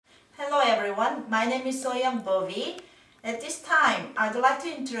everyone, my name is Soyoung Bovi. At this time, I'd like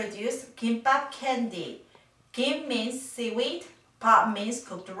to introduce Kimpob Candy. Kim means seaweed, pop means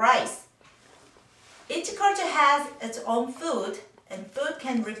cooked rice. Each culture has its own food, and food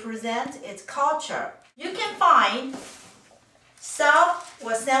can represent its culture. You can find soup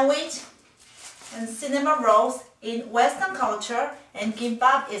or sandwich and cinnamon rolls in Western culture, and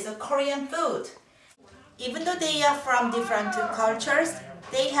kimbap is a Korean food. Even though they are from different cultures,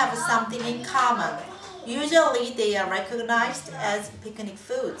 they have something in common. Usually, they are recognized as picnic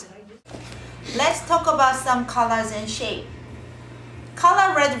food. Let's talk about some colors and shape.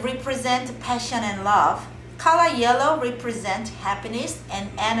 Color red represents passion and love. Color yellow represents happiness and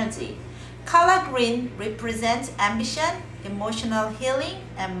energy. Color green represents ambition, emotional healing,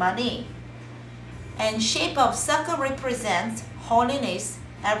 and money. And shape of circle represents holiness,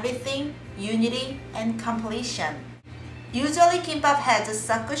 everything, unity, and completion. Usually kimbap has a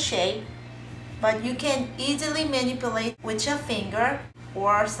circle shape, but you can easily manipulate with your finger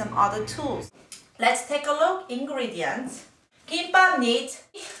or some other tools. Let's take a look. Ingredients. Kimbap needs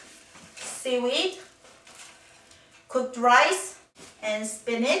seaweed, cooked rice and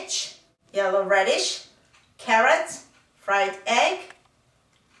spinach, yellow radish, carrots, fried egg,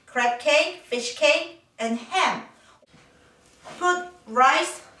 crab cake, fish cake, and ham. Put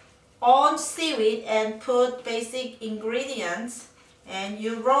rice on seaweed and put basic ingredients and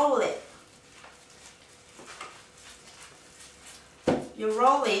you roll it. You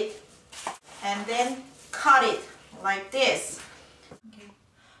roll it and then cut it like this. Okay.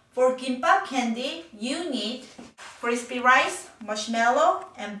 For kimbap candy, you need crispy rice, marshmallow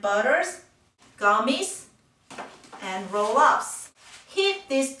and butters, gummies, and roll-ups. Heat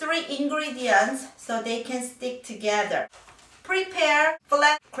these three ingredients so they can stick together. Prepare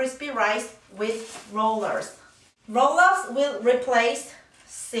flat crispy rice with rollers. Roll-ups will replace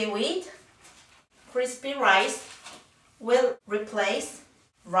seaweed. Crispy rice will replace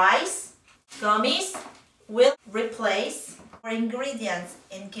rice. Gummies will replace our ingredients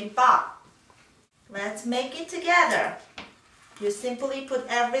in kimbap. Let's make it together. You simply put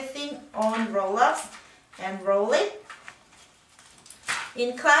everything on roll-ups and roll it.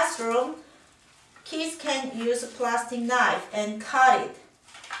 In classroom, kids can use a plastic knife and cut it.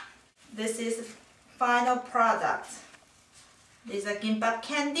 This is the final product. These are kimbap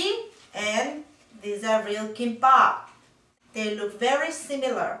candy and these are real kimbap. They look very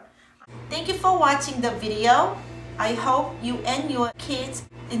similar. Thank you for watching the video. I hope you and your kids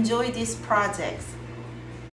enjoy these projects.